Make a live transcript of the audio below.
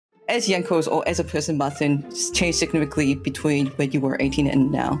as Jankos or as a person, Martin, changed significantly between when you were 18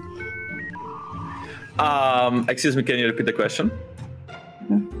 and now? Excuse me, can you repeat the question?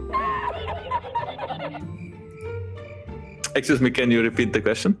 Excuse me, can you repeat the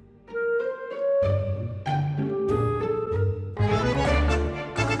question?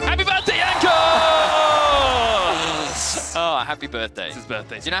 Happy birthday, Jankos! Oh, happy birthday. It's his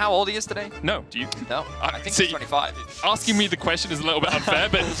birthday. Do you know how old he is today? No, do you? No, I think See, he's 25. Asking me the question is a little bit unfair,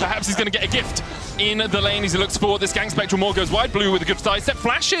 but perhaps he's going to get a gift in the lane as he looks forward. This gang spectral more goes wide. Blue with a good side step.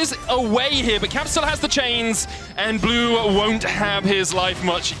 Flashes away here, but Cap still has the chains, and Blue won't have his life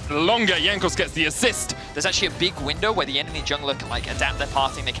much longer. Jankos gets the assist. There's actually a big window where the enemy jungler can like adapt their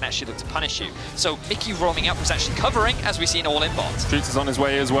pathing. They can actually look to punish you. So Mikyx roaming up was actually covering, as we see in all inbounds. Treats is on his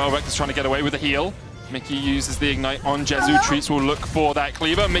way as well. Rekkles trying to get away with a heal. Mikyx uses the ignite on Jezu. Treats will look for that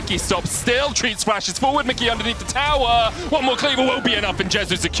cleaver. Mikyx stops still. Treats flashes forward. Mikyx underneath the tower. One more cleaver won't be enough, and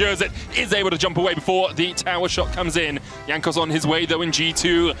Jezu secures it. Is able to jump away before the tower shot comes in. Jankos on his way though in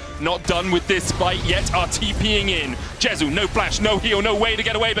G2. Not done with this fight yet. Are TPing in. Jezu, no flash, no heal, no way to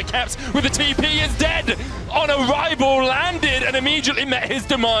get away. But Caps with the TP is dead. On arrival, landed and immediately met his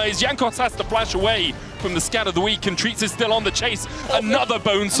demise. Jankos has to flash away from the scat of the week, and Treats is still on the chase. Another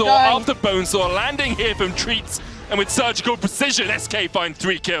Bonesaw after Bonesaw landing here from Treats, and with surgical precision, SK finds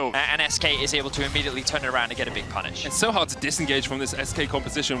 3 kills. And SK is able to immediately turn it around and get a big punish. It's so hard to disengage from this SK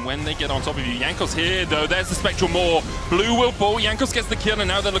composition when they get on top of you. Jankos here, though. There's the Spectral Maw. Blue will fall. Jankos gets the kill, and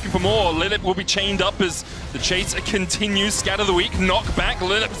now they're looking for more. Lilip will be chained up as the chase continues. Scat of the week, knock back.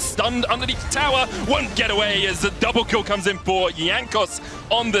 Lilip stunned underneath the tower. Won't get away as the double kill comes in for Jankos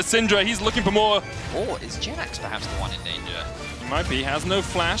on the Syndra. He's looking for more. Or is Jenax perhaps the one in danger? Might be, has no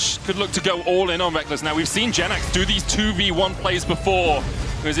flash. Could look to go all in on Rekkles. Now, we've seen Jenax do these 2v1 plays before.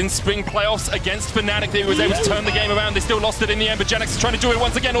 He was in spring playoffs against Fnatic. He was able to turn the game around. They still lost it in the end, but Jenax is trying to do it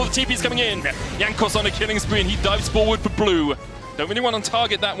once again. All the TP's coming in. Jankos on a killing spree, and he dives forward for Blue. Don't really want to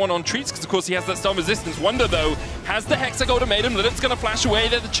target that one on Treats, because of course he has that stun resistance. Wunder, though, has the Hex ultimatum. Lilip's going to flash away.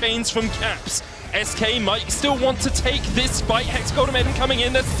 They're the chains from Caps. SK might still want to take this fight. Hex ultimatum coming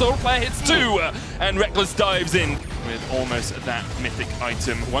in. There's the solo player hits 2, and Rekkles dives in with almost that mythic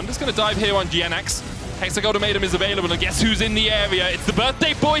item. Wunder's going to dive here on Jenax. Hex ultimatum is available, and guess who's in the area? It's the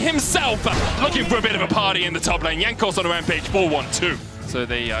birthday boy himself, looking for a bit of a party in the top lane. Jankos on a rampage, 4-1-2. So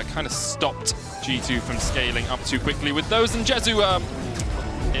they kind of stopped G2 from scaling up too quickly with those, and Jezu,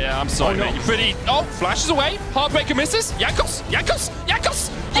 yeah, I'm sorry, mate. You're pretty... Oh, flashes away. Heartbreaker misses. Jankos! Jankos! Jankos!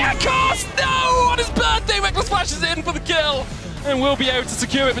 Jankos! No! On his birthday, Rekkles flashes in for the kill. And will be able to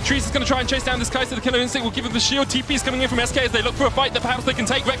secure it, but Trees is going to try and chase down this Kai'Sa. The killer instinct will give him the shield. TP's coming in from SK as they look for a fight that perhaps they can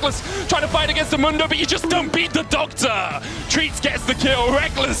take. Rekkles trying to fight against the Mundo, but you just don't beat the Doctor. Treats gets the kill.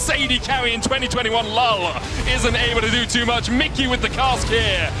 Rekkles, Sadie carry in 2021. Lull isn't able to do too much. Mikyx with the cask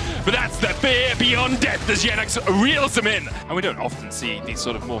here. But that's the fear beyond death as Jenax reels him in. And we don't often see these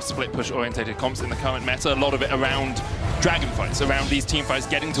sort of more split push orientated comps in the current meta. A lot of it around dragon fights, around these team fights,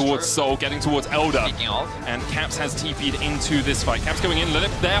 getting towards Soul, getting towards Elder. Speaking of. And Caps has TP'd into this fight. Caps going in,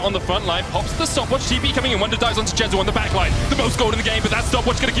 Lilip there on the front line, pops the stopwatch, TP coming in, Wunder dives onto Jezu on the back line. The most gold in the game, but that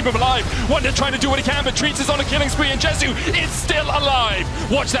stopwatch going to keep him alive. Wunder trying to do what he can, but Treats is on a killing spree, and Jezu is still alive.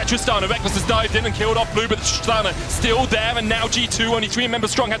 Watch that Tristana. Rekkles has dived in and killed off Blue, but the Tristana still there, and now G2, only 3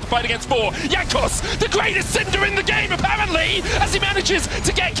 members strong, have to fight against 4. Jankos, the greatest Cinder in the game, apparently, as he manages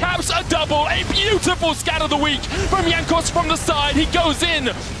to get Caps a double. A beautiful scat of the week from Jankos from the side. He goes in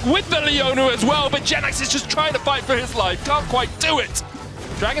with the Leona as well, but Jenax is just trying to fight for his life. Can't quite do it.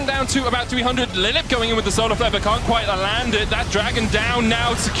 Dragon down to about 300. Lilip going in with the solar flare, but can't quite land it. That Dragon down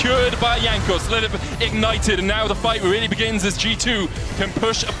now, secured by Jankos. Lilip ignited, and now the fight really begins as G2 can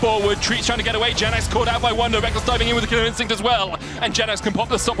push forward. Treats trying to get away. Jenax caught out by Wunder. Rekkles diving in with the killer instinct as well. And Jenax can pop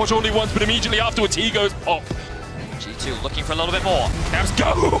the stopwatch all he wants, but immediately afterwards he goes pop. G2 looking for a little bit more. Caps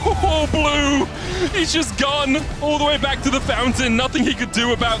go! Oh, Blue! He's just gone all the way back to the fountain. Nothing he could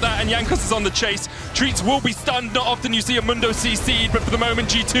do about that, and Jankos is on the chase. Treats will be stunned. Not often you see a Mundo CC'd, but for the moment,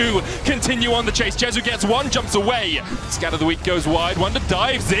 G2 continue on the chase. Jezu gets one, jumps away. Scat of the week goes wide. Wunder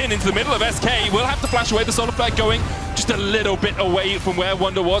dives in into the middle of SK. Will have to flash away. The solar flare going just a little bit away from where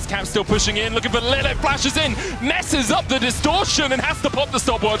Wunder was. Caps still pushing in, looking for Lilip. Flashes in, messes up the distortion, and has to pop the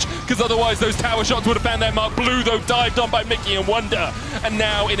stopwatch, because otherwise those tower shots would have found their mark. Blue, though, dived on by Mikyx and Wunder. And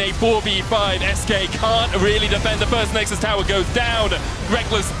now in a 4v5, SK can't really defend. The first Nexus tower goes down.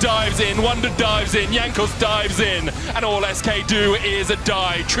 Rekkles dives in, Wunder dives in, Jankos dives in, and all SK do is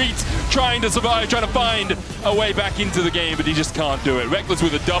die. Treats trying to survive, trying to find a way back into the game, but he just can't do it. Rekkles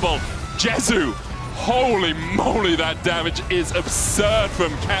with a double. Jezu, holy moly, that damage is absurd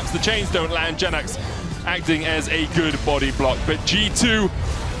from Caps. The chains don't land. Jenax acting as a good body block, but G2,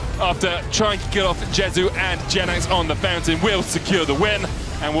 after trying to get off Jezu and Jankos on the fountain, will secure the win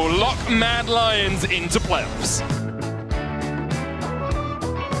and will lock Mad Lions into playoffs.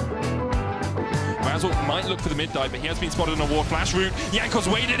 Razzle might look for the mid dive, but he has been spotted on a ward flash route.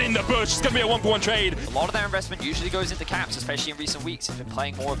 Jankos waited in the bush. It's going to be a 1-for-1 trade. A lot of their investment usually goes into caps, especially in recent weeks. He's been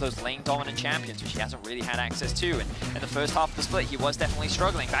playing more of those lane-dominant champions, which he hasn't really had access to. And in the first half of the split, he was definitely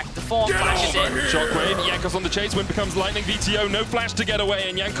struggling. Back into form, flashes in. Shockwave, Jankos on the chase, win becomes lightning VTO, no flash to get away,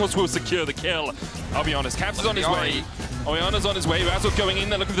 and Jankos will secure the kill. I'll be honest, Caps is on his way. Oriana's on his way, Razzle going in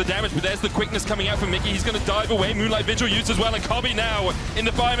there looking for the damage, but there's the quickness coming out from Mikyx. He's going to dive away, Moonlight Vigil used as well, and Kobe now in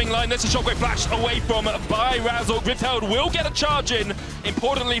the firing line. There's a Shockwave flash away from by Razzle. Griftheld will get a charge in.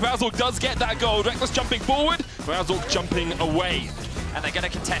 Importantly, Razzle does get that gold. Rekkles jumping forward, Razzle jumping away. And they're going to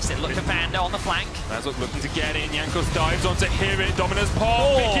contest it. Look at Vanda on the flank. Razzle looking to get in. Jankos dives onto Hirit. Dominus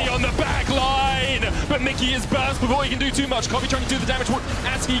pop. Mikyx on the back line. But Mikyx is burst before he can do too much. Kobe trying to do the damage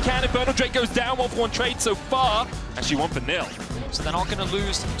as he can. Infernal Drake goes down. 1-for-1 trade so far. Actually 1-for-0. So they're not going to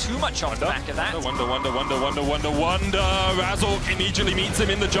lose too much off the back of that. Wunder. Razzle immediately meets him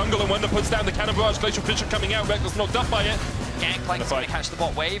in the jungle, and Wunder puts down the cannon barrage. Glacial Fissure coming out. Rekkles knocked up by it. Gangplank's going to catch the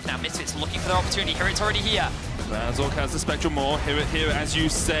bot wave. Now Misfits looking for their opportunity. Hirit's already here. Razzle has the Spectrum more. Hirit here, as you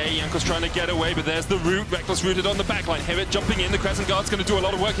say. Jankos trying to get away, but there's the root. Rekkles rooted on the backline. Hirit jumping in. The Crescent Guard's going to do a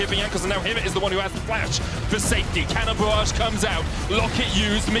lot of work here for Jankos, and now Hirit is the one who has the flash for safety. Cannon barrage comes out. Locket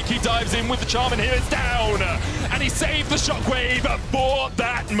used. Mikyx dives in with the charm, and Hirit's down. And he saved the shockwave for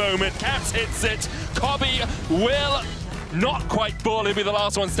that moment. Caps hits it. Kobe will not quite fall. He'll be the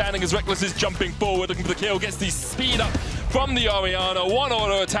last one standing as Rekkles is jumping forward, looking for the kill. Gets the speed up from the Oriana. One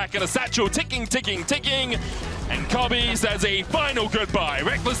auto attack and a satchel ticking. And Kobe says a final goodbye.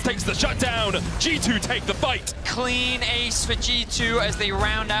 Rekkles takes the shutdown. G2 take the fight. Clean ace for G2 as they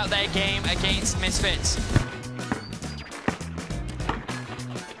round out their game against Misfits.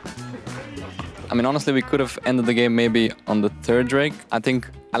 I mean, honestly, we could have ended the game maybe on the third Drake. I think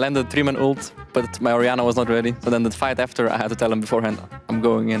I landed 3-man ult, but my Oriana was not ready. So then the fight after, I had to tell him beforehand, I'm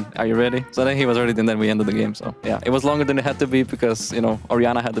going in. Are you ready? So then he was ready, and then we ended the game. So yeah, it was longer than it had to be because, you know,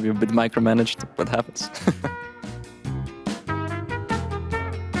 Oriana had to be a bit micromanaged. What happens?